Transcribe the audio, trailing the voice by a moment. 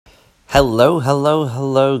Hello, hello,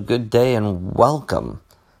 hello, good day, and welcome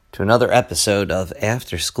to another episode of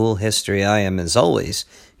After School History. I am, as always,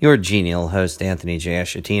 your genial host, Anthony J.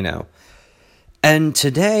 Ashatino. And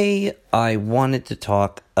today, I wanted to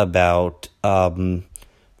talk about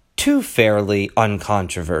two fairly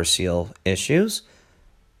uncontroversial issues.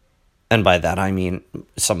 And by that, I mean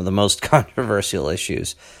some of the most controversial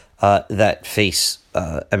issues that face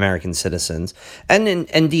American citizens, and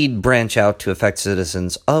indeed branch out to affect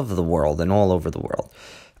citizens of the world and all over the world.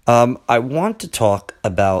 I want to talk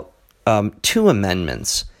about two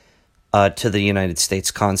amendments to the United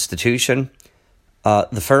States Constitution,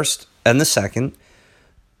 the first and the second.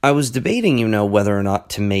 I was debating, whether or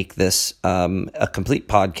not to make this a complete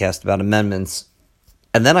podcast about amendments,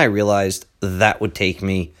 and then I realized that would take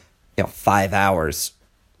me 5 hours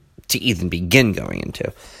to even begin going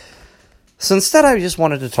into. So instead, I just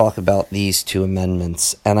wanted to talk about these two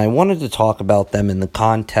amendments, and I wanted to talk about them in the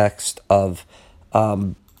context of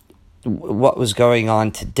what was going on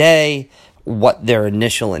today, what their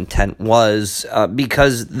initial intent was,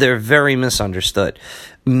 because they're very misunderstood.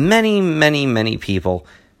 Many people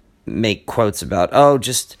make quotes about, one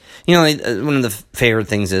of the favorite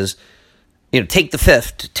things is, take the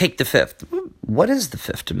fifth. What is the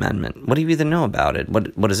Fifth Amendment? What do you even know about it?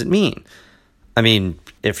 What does it mean? I mean,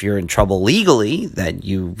 if you're in trouble legally, then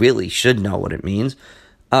you really should know what it means.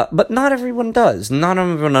 But not everyone does. Not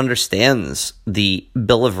everyone understands the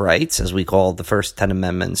Bill of Rights, as we call the first 10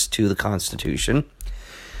 amendments to the Constitution.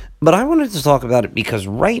 But I wanted to talk about it because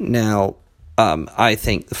right now, I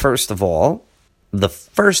think, first of all, the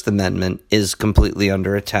First Amendment is completely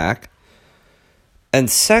under attack. And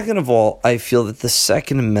second of all, I feel that the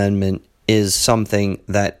Second Amendment is something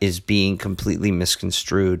that is being completely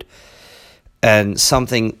misconstrued and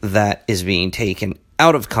something that is being taken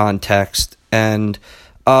out of context. And,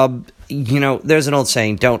 there's an old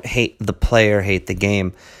saying, don't hate the player, hate the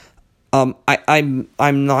game. I'm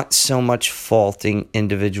not so much faulting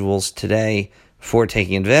individuals today for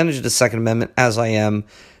taking advantage of the Second Amendment as I am.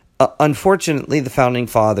 Unfortunately, the Founding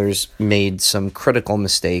Fathers made some critical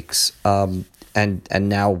mistakes, and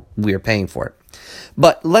now we are paying for it.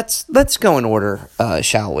 But let's go in order,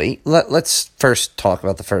 shall we? Let's first talk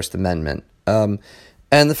about the First Amendment. And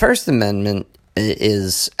the First Amendment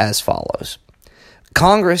is as follows.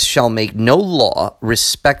 Congress shall make no law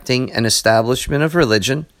respecting an establishment of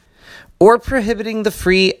religion, or prohibiting the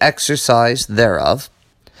free exercise thereof,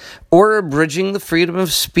 or abridging the freedom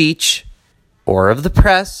of speech, or of the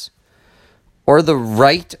press, or the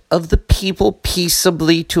right of the people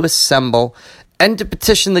peaceably to assemble and to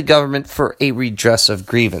petition the government for a redress of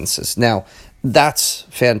grievances. Now, that's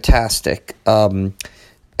fantastic.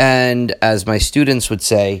 And as my students would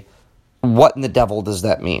say, what in the devil does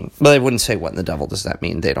that mean? Well, they wouldn't say what in the devil does that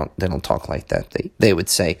mean. They don't talk like that. They would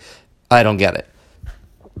say, I don't get it.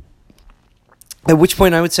 At which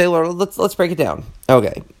point I would say, well, let's break it down.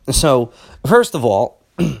 Okay. So, first of all,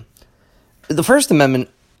 the First Amendment,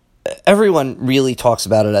 everyone really talks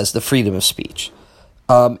about it as the freedom of speech.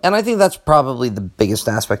 And I think that's probably the biggest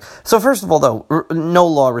aspect. So first of all, though, no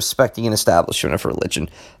law respecting an establishment of religion.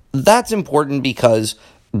 That's important because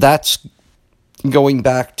that's going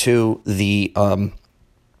back to the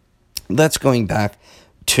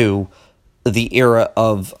era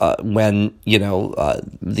of when the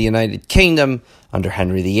United Kingdom under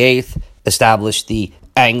Henry VIII established the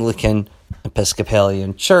Anglican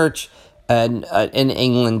Episcopalian Church, and in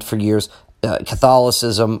England for years,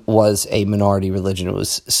 Catholicism was a minority religion. It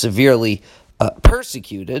was severely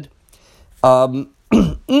persecuted.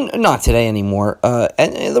 Not today anymore.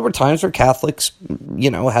 And there were times where Catholics,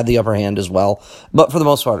 had the upper hand as well. But for the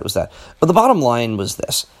most part, it was that. But the bottom line was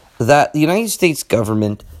this, that the United States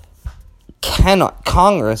government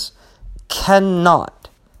Congress cannot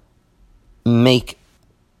make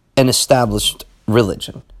an established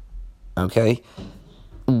religion. Okay?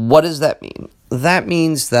 What does that mean? That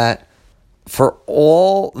means that for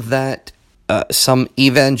all that some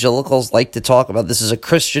evangelicals like to talk about, this is a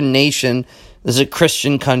Christian nation, this is a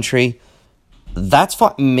Christian country, that's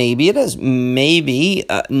fine. Maybe it is. Maybe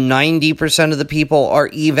 90% of the people are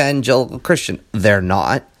evangelical Christian. They're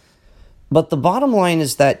not. But the bottom line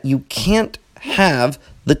is that you can't have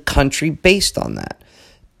the country based on that.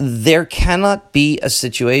 There cannot be a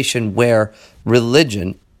situation where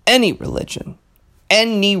any religion,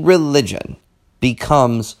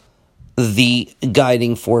 becomes the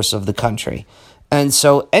guiding force of the country. And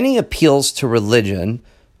so any appeals to religion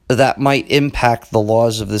that might impact the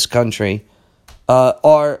laws of this country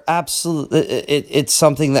are absolutely, it's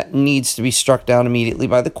something that needs to be struck down immediately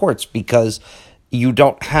by the courts, because you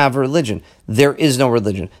don't have religion. there is no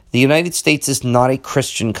religion. The United States is not a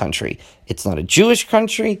Christian country. It's not a Jewish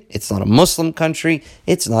country. It's not a Muslim country.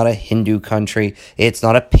 It's not a Hindu country. It's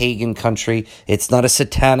not a pagan country. It's not a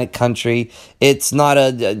satanic country. It's not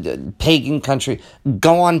a pagan country.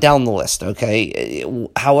 Go on down the list, okay?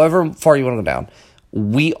 However far you want to go down.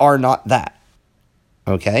 We are not that,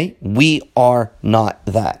 okay? We are not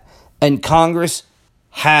that. And Congress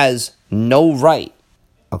has no right,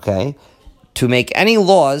 okay, to make any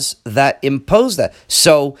laws that impose that.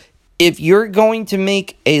 So if you're going to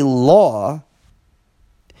make a law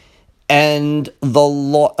and the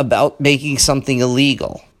law about making something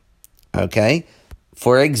illegal, okay,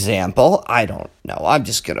 for example, I don't know. I'm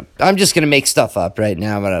just gonna make stuff up right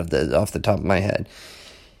now, but off the top of my head.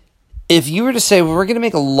 If you were to say, well, we're going to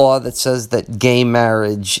make a law that says that gay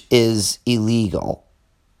marriage is illegal,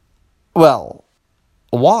 well,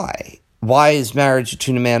 why? Why is marriage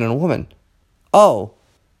between a man and a woman? Oh,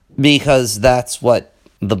 because that's what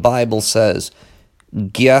the Bible says.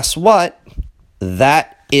 Guess what?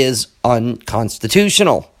 That is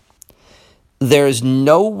unconstitutional. There's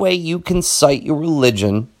no way you can cite your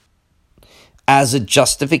religion as a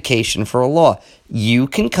justification for a law. You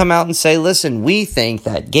can come out and say, listen, we think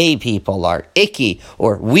that gay people are icky,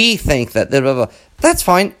 or we think that blah, blah, blah. That's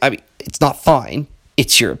fine. I mean, it's not fine.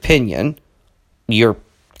 It's your opinion. You're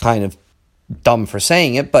kind of dumb for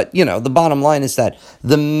saying it, but, you know, the bottom line is that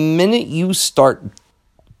the minute you start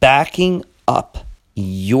backing up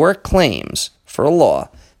your claims for a law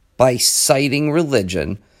by citing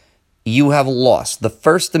religion, you have lost. The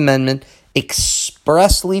First Amendment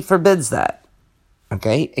expressly forbids that.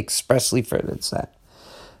 Okay? Expressly forbids that.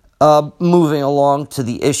 Moving along to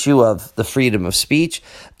the issue of the freedom of speech.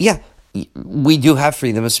 Yeah, we do have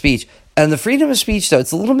freedom of speech. And the freedom of speech, though,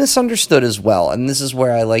 it's a little misunderstood as well. And this is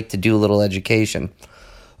where I like to do a little education.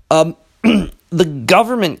 The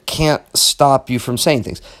government can't stop you from saying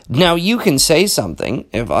things. Now, you can say something.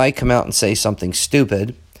 If I come out and say something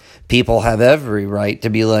stupid, people have every right to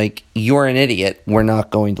be like, you're an idiot. We're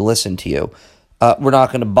not going to listen to you. We're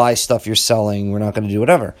not going to buy stuff you're selling. We're not going to do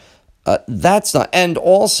whatever. That's not. And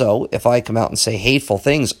also, if I come out and say hateful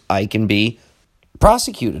things, I can be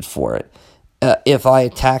prosecuted for it. If I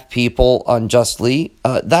attack people unjustly,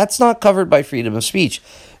 that's not covered by freedom of speech.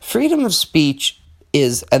 Freedom of speech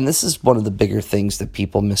is, and this is one of the bigger things that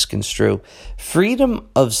people misconstrue, freedom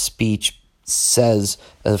of speech says,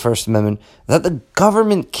 the First Amendment, that the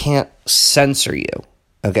government can't censor you.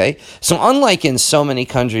 Okay? So unlike in so many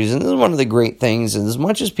countries, and this is one of the great things, and as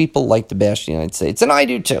much as people like to bash the United States, and I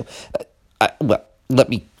do too, well, let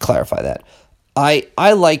me clarify that.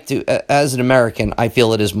 I like to, as an American, I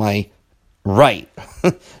feel it is my right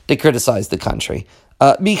to criticize the country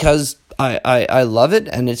because I love it,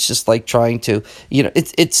 and it's just like trying to, you know,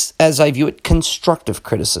 it's as I view it, constructive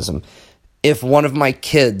criticism. If one of my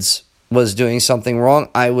kids was doing something wrong,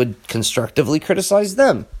 I would constructively criticize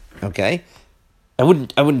them. Okay, I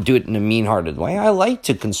wouldn't do it in a mean-hearted way. I like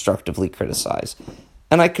to constructively criticize,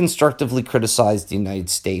 and I constructively criticize the United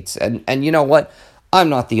States. And you know what? I'm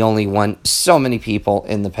not the only one. So many people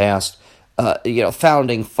in the past,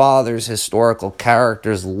 founding fathers, historical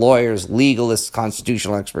characters, lawyers, legalists,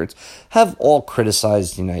 constitutional experts, have all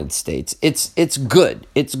criticized the United States. It's good.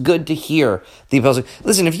 It's good to hear the opposing.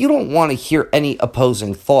 Listen, if you don't want to hear any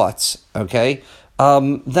opposing thoughts, okay,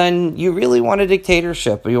 then you really want a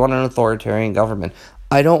dictatorship, or you want an authoritarian government.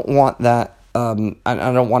 I don't want that. I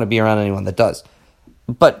don't want to be around anyone that does.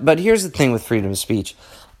 But here's the thing with freedom of speech.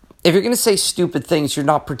 If you're going to say stupid things, you're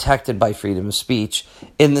not protected by freedom of speech,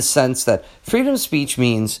 in the sense that freedom of speech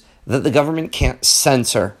means that the government can't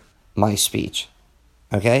censor my speech.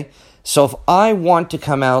 Okay? So if I want to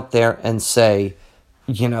come out there and say,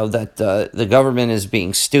 that the government is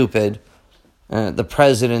being stupid, the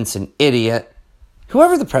president's an idiot,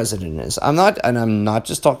 whoever the president is, I'm not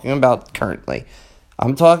just talking about currently.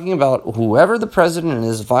 I'm talking about whoever the president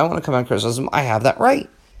is. If I want to come out and criticize him, I have that right.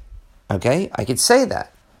 Okay? I could say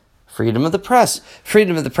that. Freedom of the press.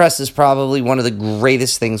 Freedom of the press is probably one of the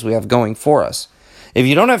greatest things we have going for us. If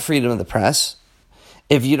you don't have freedom of the press,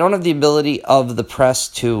 if you don't have the ability of the press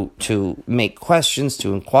to make questions,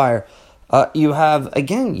 to inquire, you have,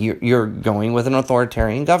 again, you're going with an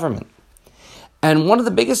authoritarian government. And one of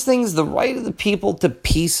the biggest things, the right of the people to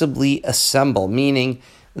peaceably assemble, meaning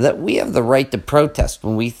that we have the right to protest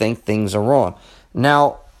when we think things are wrong.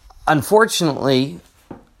 Now, unfortunately,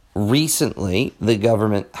 recently, the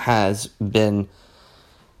government has been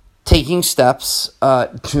taking steps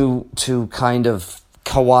to kind of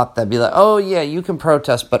co-opt that, be like, oh yeah, you can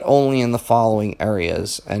protest, but only in the following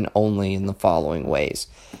areas and only in the following ways.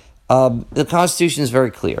 The Constitution is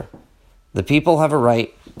very clear. The people have a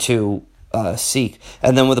right to seek.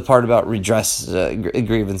 And then with the part about redress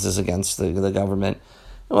grievances against the government.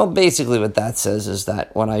 Well, basically what that says is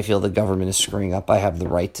that when I feel the government is screwing up, I have the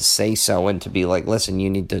right to say so and to be like, listen, you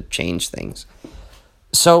need to change things.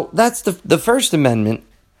 So that's the First Amendment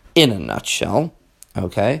in a nutshell,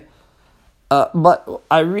 okay? But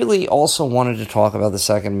I really also wanted to talk about the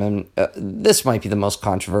Second Amendment. This might be the most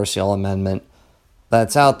controversial amendment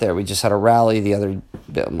that's out there. We just had a rally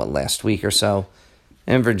last week or so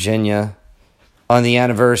in Virginia on the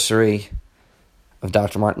anniversary of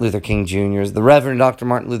Dr. Martin Luther King Jr.'s, the Reverend Dr.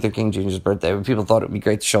 Martin Luther King Jr.'s birthday, when people thought it would be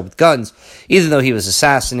great to show up with guns, even though he was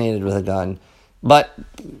assassinated with a gun. But,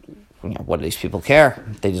 what do these people care?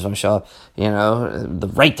 They just want to show up,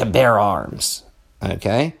 the right to bear arms,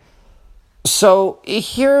 okay? So,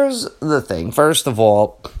 here's the thing. First of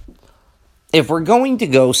all, if we're going to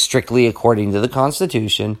go strictly according to the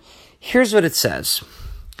Constitution, here's what it says.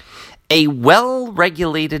 A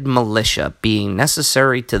well-regulated militia being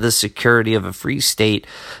necessary to the security of a free state,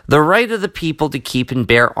 the right of the people to keep and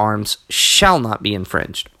bear arms shall not be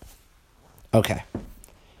infringed. Okay.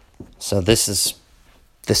 So this is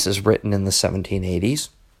written in the 1780s.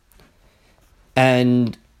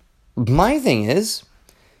 And my thing is,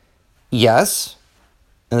 yes,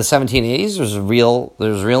 in the 1780s there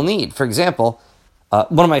was real need. For example,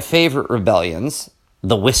 one of my favorite rebellions,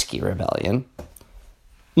 the Whiskey Rebellion,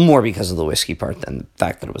 more because of the whiskey part than the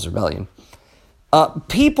fact that it was a rebellion.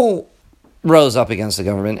 People rose up against the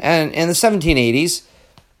government, and in the 1780s,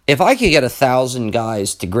 if I could get 1,000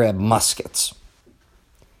 guys to grab muskets,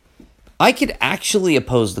 I could actually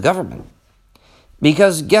oppose the government.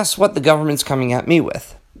 Because guess what the government's coming at me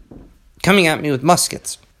with? Coming at me with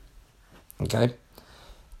muskets. Okay?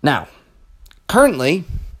 Now, currently,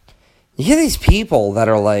 you hear these people that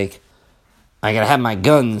are like, I gotta have my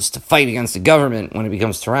guns to fight against the government when it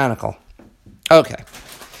becomes tyrannical. Okay,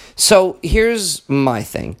 so here's my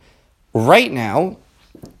thing. Right now,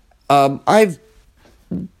 I've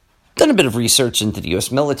done a bit of research into the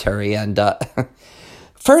U.S. military, and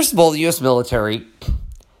first of all, the U.S. military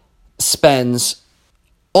spends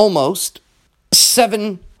almost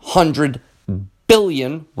 $700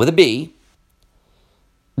 billion, with a B,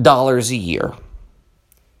 dollars a year.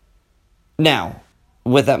 Now,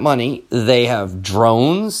 with that money, they have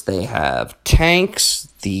drones, they have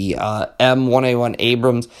tanks, the M1A1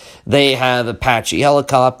 Abrams, they have Apache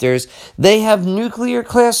helicopters, they have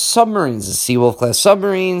nuclear-class submarines, the Seawolf-class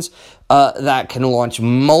submarines, that can launch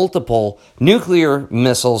multiple nuclear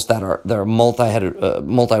missiles that are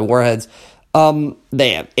multi-warheads. They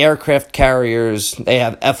have aircraft carriers, they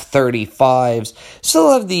have F-35s,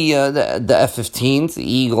 still have the F-15s, the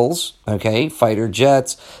Eagles, okay, fighter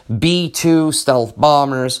jets, B-2 stealth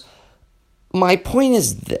bombers. My point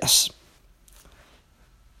is this.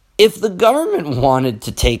 If the government wanted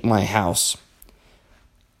to take my house,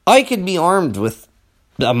 I could be armed with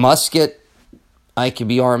a musket, I could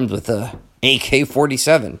be armed with a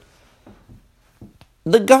AK-47.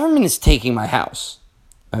 The government is taking my house,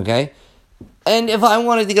 okay? And if I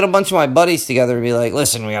wanted to get a bunch of my buddies together and be like,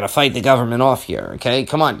 listen, we got to fight the government off here, okay?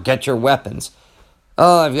 Come on, get your weapons.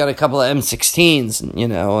 Oh, I've got a couple of M16s,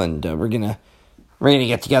 and we're gonna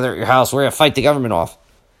get together at your house. We're gonna fight the government off.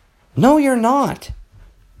 No, you're not.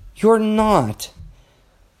 You're not.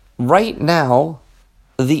 Right now,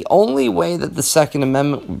 the only way that the Second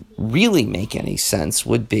Amendment would really make any sense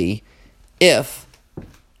would be if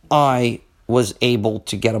I was able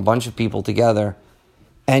to get a bunch of people together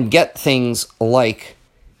and get things like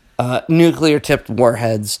nuclear-tipped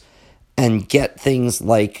warheads, and get things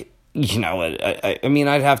like,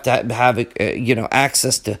 I'd have to have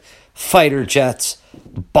access to fighter jets,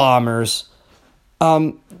 bombers.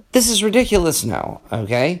 This is ridiculous now,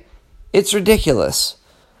 okay? It's ridiculous.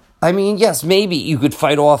 I mean, yes, maybe you could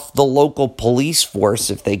fight off the local police force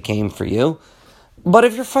if they came for you. But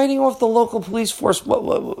if you're fighting off the local police force,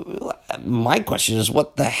 my question is,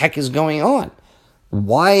 what the heck is going on?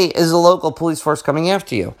 Why is the local police force coming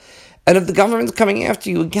after you? And if the government's coming after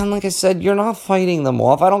you, again, like I said, you're not fighting them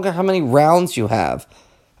off. I don't care how many rounds you have.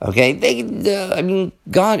 Okay?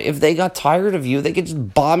 God, if they got tired of you, they could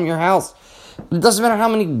just bomb your house. It doesn't matter how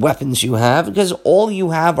many weapons you have, because all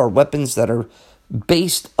you have are weapons that are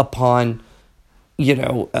based upon,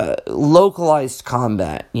 localized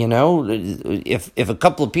combat. If a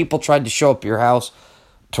couple of people tried to show up your house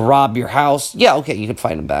to rob your house, yeah, okay, you could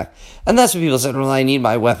fight them back. And that's what people said, well, I need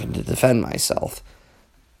my weapon to defend myself.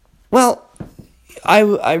 Well,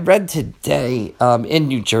 I read today, in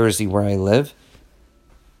New Jersey, where I live,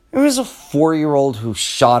 there was a 4-year-old who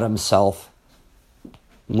shot himself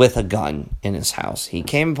with a gun in his house. He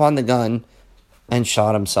came upon the gun and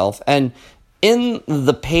shot himself. And in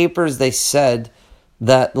the papers, they said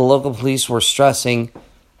that the local police were stressing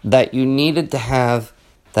that you needed to have,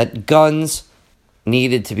 that guns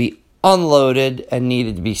needed to be unloaded and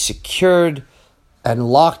needed to be secured and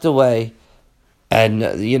locked away, and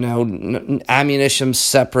ammunition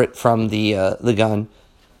separate from the gun.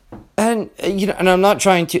 And and I'm not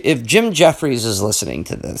trying to. If Jim Jeffries is listening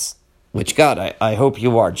to this, which God, I hope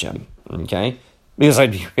you are, Jim. Okay, because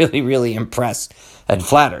I'd be really, really impressed and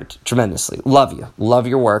flattered tremendously. Love you, love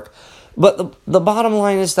your work. But the bottom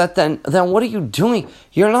line is that then what are you doing?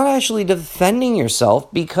 You're not actually defending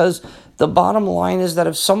yourself, because the bottom line is that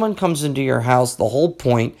if someone comes into your house, the whole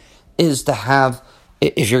point is to have,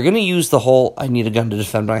 if you're going to use the whole I need a gun to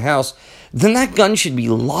defend my house, then that gun should be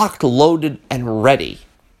locked, loaded, and ready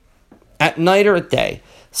at night or at day.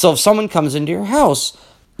 So if someone comes into your house,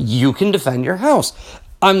 you can defend your house.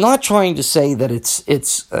 I'm not trying to say that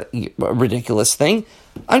it's a ridiculous thing.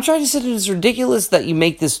 I'm trying to say that it's ridiculous that you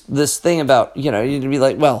make this thing about, you need to be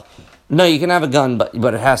like, well, no, you can have a gun,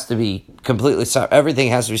 but it has to be completely separate. Everything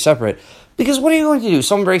has to be separate. Because what are you going to do?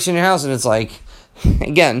 Someone breaks in your house and it's like,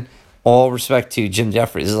 again, all respect to Jim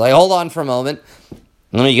Jeffries, it's like, hold on for a moment.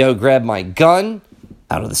 Let me go grab my gun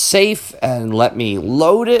out of the safe and let me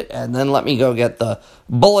load it, and then let me go get the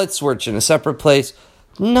bullets, which in a separate place.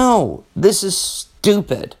 No, this is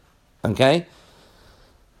stupid, okay?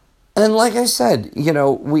 And like I said,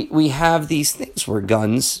 we have these things where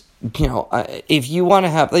guns, if you want to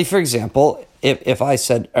have, like, for example, if I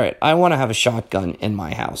said, all right, I want to have a shotgun in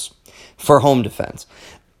my house for home defense,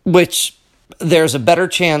 which there's a better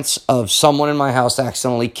chance of someone in my house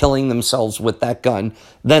accidentally killing themselves with that gun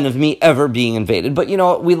than of me ever being invaded. But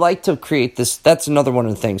we like to create this, that's another one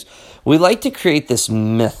of the things. We like to create this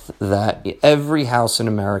myth that every house in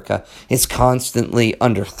America is constantly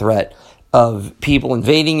under threat of people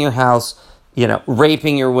invading your house,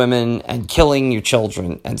 raping your women and killing your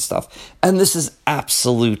children and stuff. And this is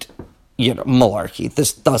absolute, malarkey.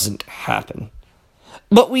 This doesn't happen.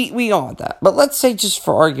 But we go on that. But let's say, just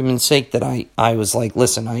for argument's sake, that I was like,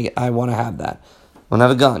 listen, I want to have that. I want to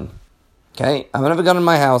have a gun. Okay? I'm going to have a gun in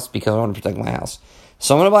my house because I want to protect my house.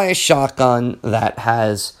 So I'm going to buy a shotgun that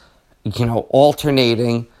has,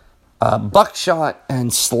 alternating buckshot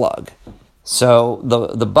and slug. So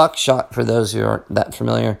the buckshot, for those who aren't that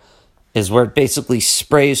familiar, is where it basically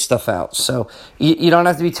sprays stuff out. So you don't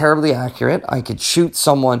have to be terribly accurate. I could shoot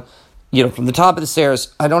someone, from the top of the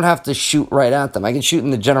stairs. I don't have to shoot right at them. I can shoot in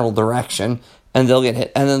the general direction, and they'll get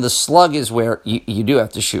hit. And then the slug is where you do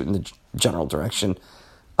have to shoot in the general direction.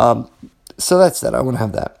 So that's that. I want to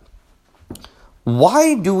have that.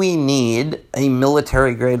 Why do we need a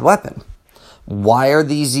military-grade weapon? Why are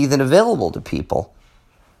these even available to people?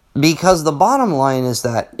 Because the bottom line is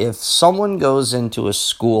that if someone goes into a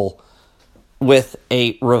school with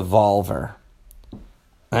a revolver,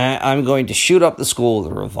 I'm going to shoot up the school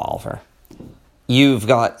with a revolver. You've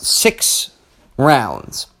got 6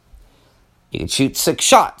 rounds. You can shoot 6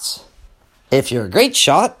 shots. If you're a great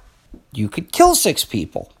shot, you could kill 6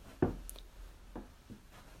 people.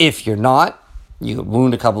 If you're not, you could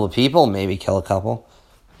wound a couple of people, maybe kill a couple.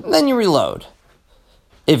 Then you reload.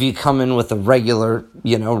 If you come in with a regular,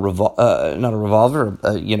 not a revolver,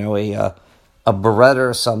 a Beretta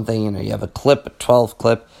or something, you have a clip, a 12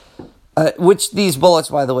 clip, which these bullets,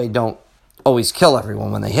 by the way, don't always kill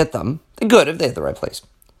everyone when they hit them. They're good if they hit the right place.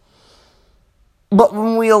 But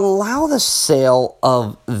when we allow the sale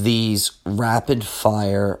of these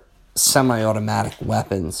rapid-fire, semi-automatic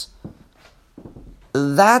weapons,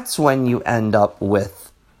 that's when you end up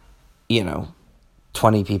with,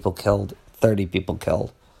 20 people killed, 30 people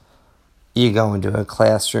killed. You go into a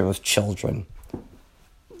classroom of children.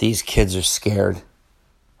 These kids are scared.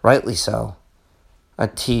 Rightly so. A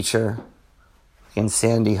teacher in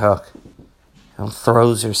Sandy Hook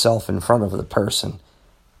throws herself in front of the person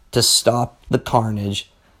to stop the carnage,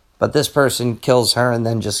 but this person kills her and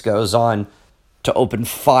then just goes on to open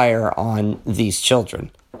fire on these children.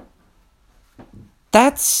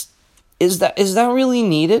 Is that really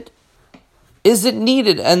needed? Is it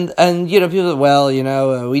needed? And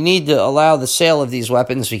people, we need to allow the sale of these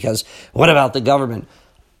weapons because what about the government?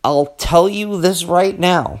 I'll tell you this right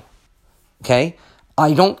now, okay?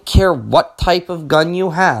 I don't care what type of gun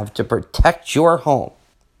you have to protect your home.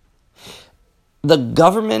 The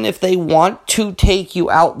government, if they want to take you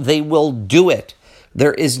out, they will do it.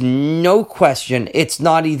 There is no question. It's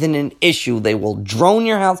not even an issue. They will drone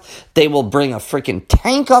your house. They will bring a freaking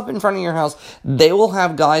tank up in front of your house. They will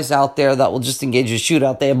have guys out there that will just engage a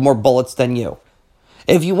shootout. They have more bullets than you.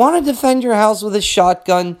 If you want to defend your house with a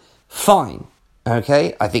shotgun, fine.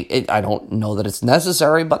 Okay? I don't know that it's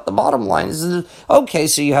necessary, but the bottom line is, okay,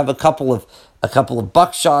 so you have a couple of a couple of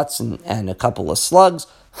buckshots and a couple of slugs,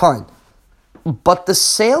 fine. But the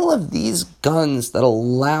sale of these guns that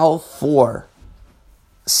allow for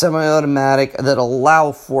semi-automatic, that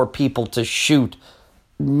allow for people to shoot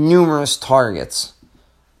numerous targets,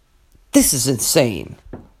 this is insane.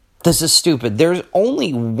 This is stupid. There's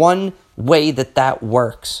only one way that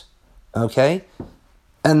works, okay?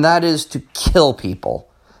 And that is to kill people,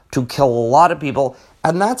 to kill a lot of people.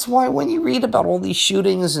 And that's why when you read about all these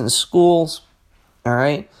shootings in schools, all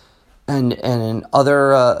right, and in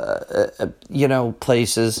other,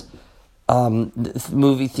 places,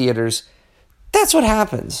 movie theaters, that's what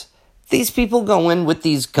happens. These people go in with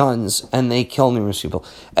these guns and they kill numerous people.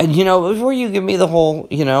 And, before you give me the whole,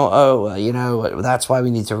 that's why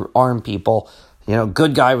we need to arm people.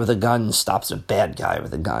 Good guy with a gun stops a bad guy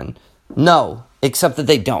with a gun. No, except that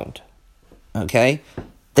they don't. Okay?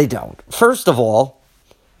 They don't. First of all,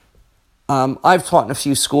 I've taught in a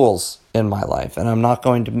few schools in my life, and I'm not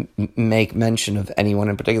going to make mention of anyone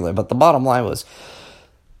in particular, but the bottom line was,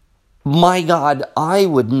 my God, I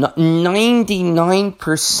would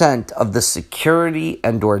 99% of the security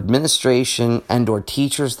and or administration and or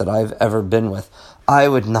teachers that I've ever been with, I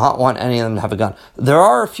would not want any of them to have a gun. There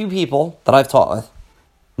are a few people that I've taught with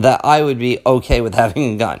that I would be okay with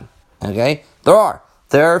having a gun. Okay? There are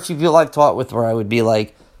a few people I've taught with where I would be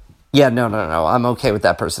like, yeah, no, I'm okay with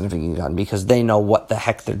that person having a gun because they know what the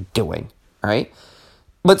heck they're doing, right?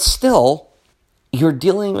 But still, you're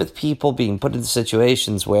dealing with people being put into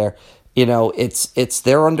situations where, it's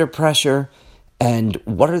they're under pressure, and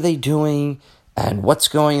what are they doing, and what's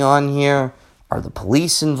going on here? Are the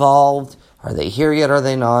police involved? Are they here yet? Are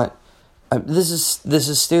they not? This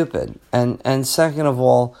is stupid. And second of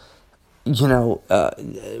all,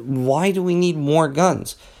 why do we need more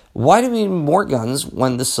guns? Why do we need more guns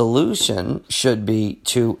when the solution should be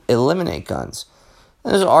to eliminate guns?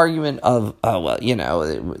 There's an argument of,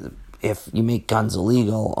 if you make guns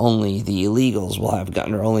illegal, only the illegals will have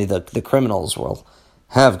guns, or only the criminals will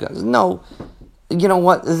have guns. No, you know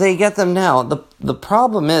what? They get them now. The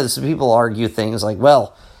problem is people argue things like,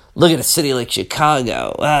 well, look at a city like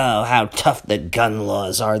Chicago. Oh, how tough the gun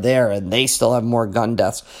laws are there, and they still have more gun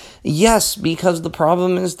deaths. Yes, because the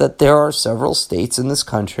problem is that there are several states in this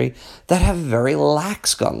country that have very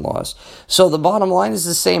lax gun laws. So the bottom line is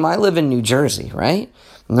the same. I live in New Jersey, right?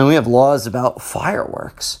 And then we have laws about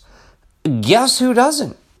fireworks. Guess who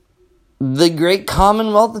doesn't? The great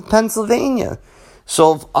Commonwealth of Pennsylvania.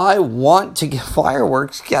 So if I want to get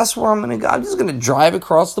fireworks, guess where I'm going to go? I'm just going to drive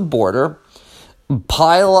across the border,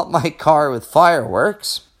 pile up my car with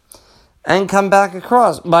fireworks, and come back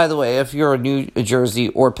across. By the way, if you're a New Jersey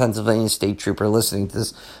or Pennsylvania state trooper listening to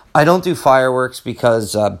this, I don't do fireworks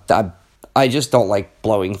because I just don't like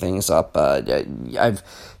blowing things up. I've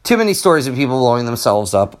too many stories of people blowing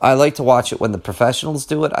themselves up. I like to watch it when the professionals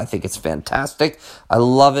do it. I think it's fantastic. I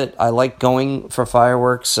love it. I like going for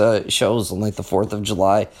fireworks shows on like the 4th of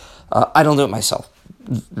July. I don't do it myself.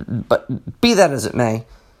 But be that as it may,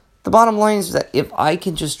 the bottom line is that if I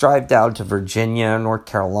can just drive down to Virginia, North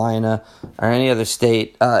Carolina, or any other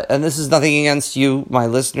state, and this is nothing against you, my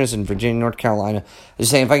listeners in Virginia, North Carolina, I'm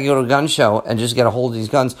saying if I can go to a gun show and just get a hold of these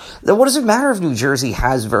guns, then what does it matter if New Jersey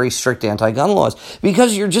has very strict anti-gun laws?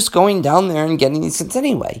 Because you're just going down there and getting these things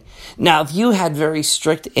anyway. Now, if you had very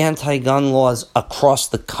strict anti-gun laws across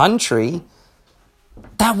the country,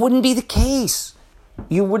 that wouldn't be the case.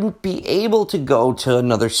 You wouldn't be able to go to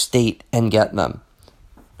another state and get them.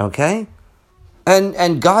 Okay?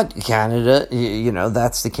 And God, Canada,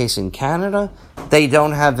 that's the case in Canada. They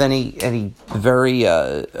don't have any very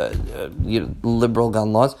liberal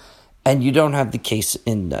gun laws, and you don't have the case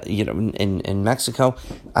in in Mexico.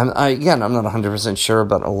 I'm not 100% sure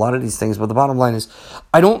about a lot of these things, but the bottom line is,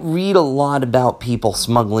 I don't read a lot about people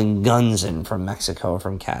smuggling guns in from Mexico or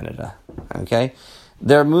from Canada. Okay,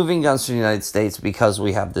 they're moving guns to the United States because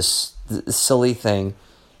we have this silly thing.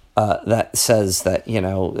 That says that,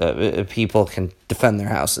 people can defend their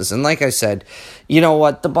houses. And like I said, you know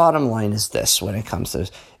what? The bottom line is this when it comes to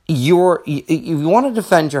this. If you want to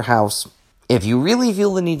defend your house, if you really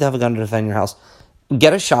feel the need to have a gun to defend your house,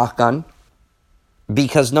 get a shotgun.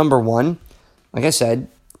 Because number one, like I said,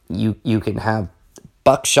 you can have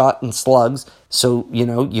buckshot and slugs. So, you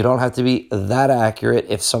don't have to be that accurate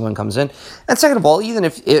if someone comes in. And second of all, even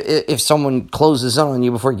if someone closes in on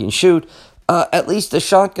you before you can shoot, at least a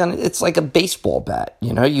shotgun, it's like a baseball bat.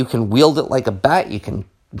 You can wield it like a bat. You can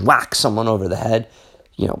whack someone over the head.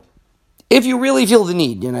 If you really feel the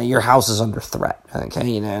need, your house is under threat.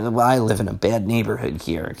 Okay, I live in a bad neighborhood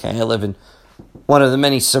here. Okay, I live in one of the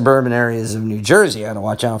many suburban areas of New Jersey. I got to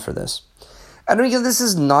watch out for this. And again, this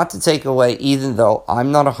is not to take away, even though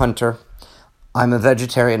I'm not a hunter, I'm a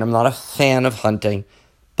vegetarian. I'm not a fan of hunting.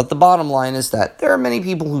 But the bottom line is that there are many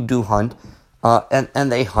people who do hunt,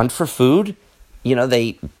 and they hunt for food.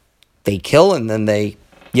 They kill and then they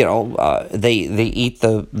eat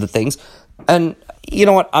the things. And you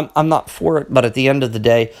know what? I'm not for it, but at the end of the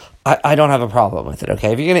day, I don't have a problem with it,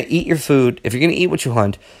 okay? If you're going to eat your food, if you're going to eat what you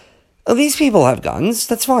hunt, these people have guns.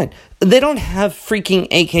 That's fine. They don't have freaking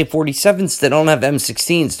AK-47s. They don't have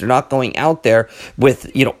M16s. They're not going out there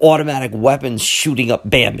with, automatic weapons shooting up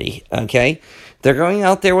Bambi, okay? They're going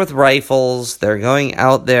out there with rifles. They're going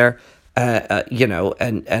out there,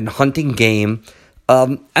 and hunting game.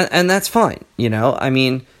 And that's fine, I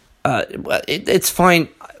mean, it's fine.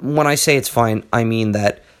 When I say it's fine, I mean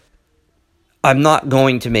that I'm not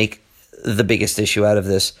going to make the biggest issue out of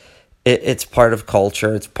this. It's part of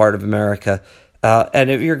culture. It's part of America. And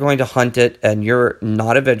if you're going to hunt it and you're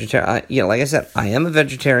not a vegetarian, like I said, I am a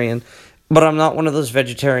vegetarian, but I'm not one of those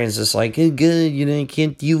vegetarians that's like, oh, good, I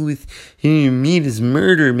can't deal with meat is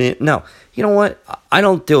murder, man. No, you know what? I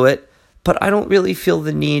don't do it, but I don't really feel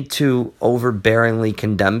the need to overbearingly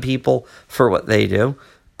condemn people for what they do,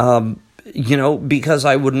 because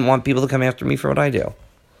I wouldn't want people to come after me for what I do.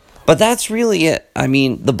 But that's really it. I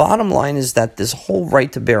mean, the bottom line is that this whole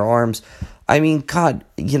right to bear arms, I mean, God,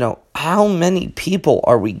 how many people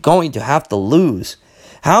are we going to have to lose?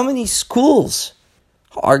 How many schools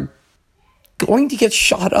are going to get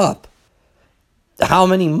shot up? How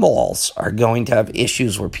many malls are going to have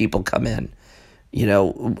issues where people come in?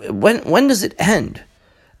 When does it end?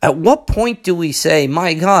 At what point do we say,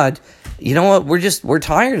 my God, you know what, we're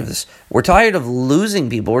tired of this. We're tired of losing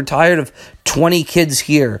people. We're tired of 20 kids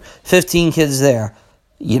here, 15 kids there,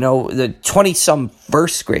 the 20-some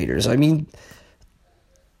first graders. I mean,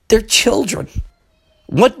 they're children.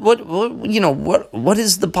 What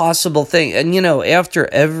is the possible thing? And,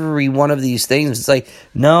 after every one of these things, it's like,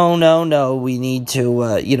 no, we need to,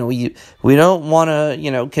 we don't want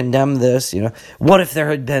to, condemn this, What if there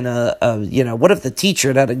had been what if the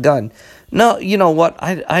teacher had a gun? No, you know what?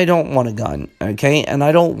 I don't want a gun, okay? And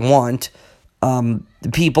I don't want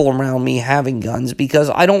the people around me having guns because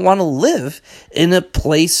I don't want to live in a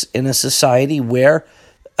place, in a society where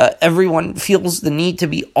everyone feels the need to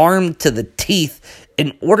be armed to the teeth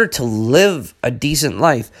in order to live a decent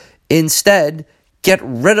life. Instead, get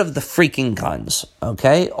rid of the freaking guns,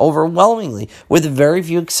 okay? Overwhelmingly, with very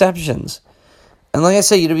few exceptions. And like I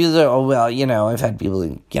say, you'd be like, oh, well, I've had people,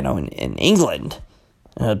 in England,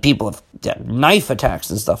 people have knife attacks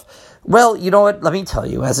and stuff. Well, you know what? Let me tell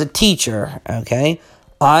you, as a teacher, okay,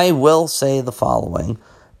 I will say the following.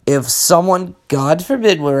 If someone, God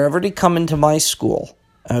forbid, were ever to come into my school,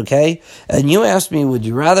 okay, and you asked me, would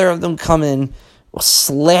you rather have them come in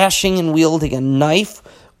slashing and wielding a knife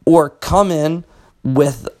or come in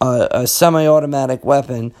with a semi-automatic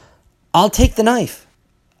weapon, I'll take the knife.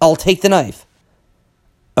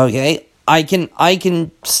 Okay? I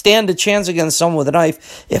can stand a chance against someone with a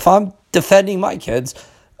knife. If I'm defending my kids,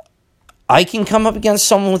 I can come up against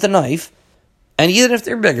someone with a knife, and even if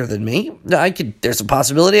they're bigger than me, there's a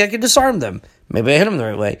possibility I could disarm them. Maybe I hit them the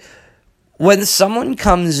right way. When someone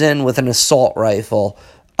comes in with an assault rifle,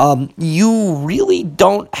 you really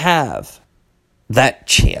don't have that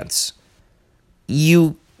chance.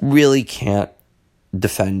 You really can't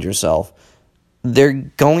defend yourself. They're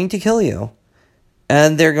going to kill you.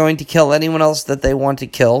 And they're going to kill anyone else that they want to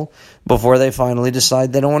kill before they finally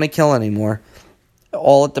decide they don't want to kill anymore.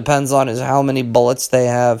 All it depends on is how many bullets they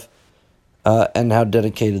have and how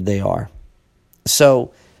dedicated they are.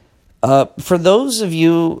 So, for those of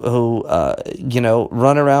you who,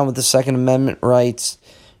 run around with the Second Amendment rights,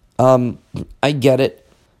 I get it.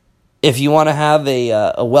 If you want to have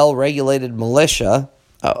a well-regulated militia,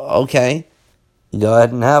 okay, go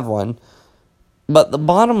ahead and have one. But the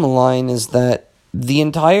bottom line is that the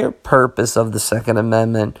entire purpose of the Second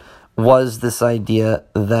Amendment was this idea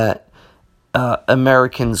that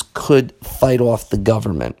Americans could fight off the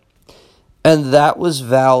government. And that was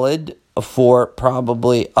valid for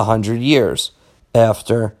probably 100 years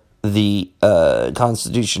after the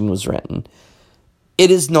Constitution was written.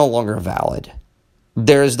 It is no longer valid.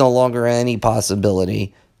 There is no longer any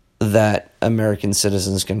possibility that American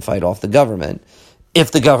citizens can fight off the government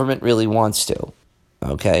if the government really wants to.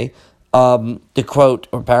 Okay? To quote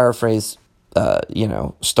or paraphrase,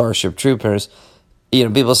 Starship Troopers,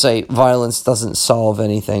 people say violence doesn't solve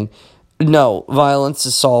anything. No, violence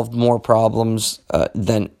has solved more problems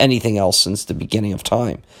than anything else since the beginning of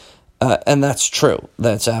time. And that's true.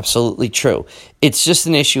 That's absolutely true. It's just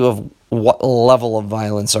an issue of what level of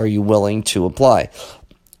violence are you willing to apply.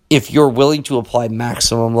 If you're willing to apply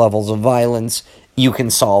maximum levels of violence, you can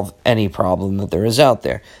solve any problem that there is out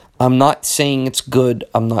there. I'm not saying it's good.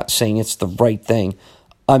 I'm not saying it's the right thing.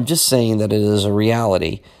 I'm just saying that it is a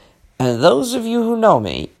reality. And those of you who know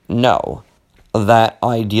me know that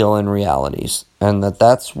I deal in realities, and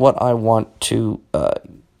that's what I want to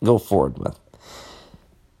go forward with.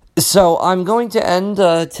 So I'm going to end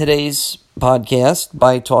today's podcast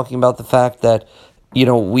by talking about the fact that,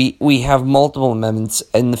 we have multiple amendments.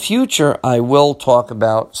 In the future, I will talk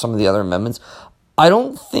about some of the other amendments. I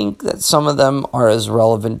don't think that some of them are as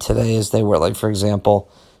relevant today as they were. Like, for example,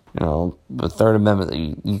 the Third Amendment, that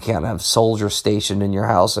you can't have soldiers stationed in your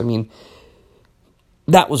house. I mean,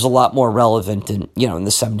 that was a lot more relevant in the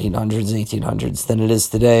 1700s, 1800s than it is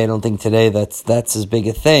today. I don't think today that's as big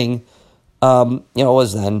a thing, it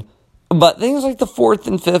was then. But things like the Fourth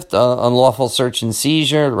and Fifth, unlawful search and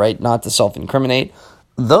seizure, the right not to self-incriminate,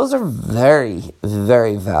 those are very,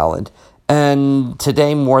 very valid. And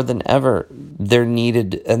today, more than ever, they're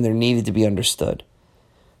needed to be understood.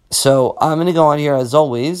 So I'm going to go on here, as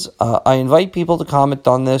always. I invite people to comment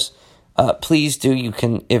on this. Please do. You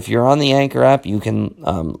can, if you're on the Anchor app, you can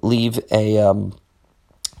leave a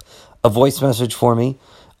voice message for me.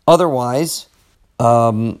 Otherwise,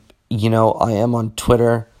 I am on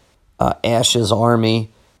Twitter, Ash's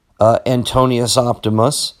Army, Antonius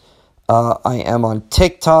Optimus. I am on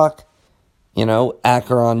TikTok,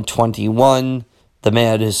 Acheron21, the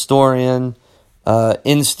Mad Historian.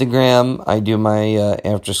 Instagram, I do my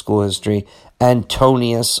after-school history,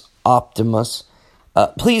 Antonius Optimus.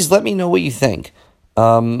 Please let me know what you think.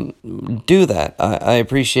 Do that. I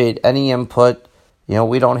appreciate any input.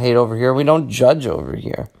 We don't hate over here. We don't judge over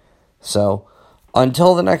here. So,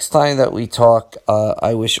 until the next time that we talk,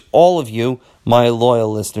 I wish all of you, my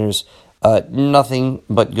loyal listeners, nothing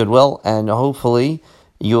but goodwill, and hopefully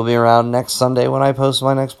you'll be around next Sunday when I post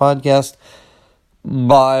my next podcast.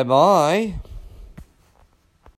 Bye-bye.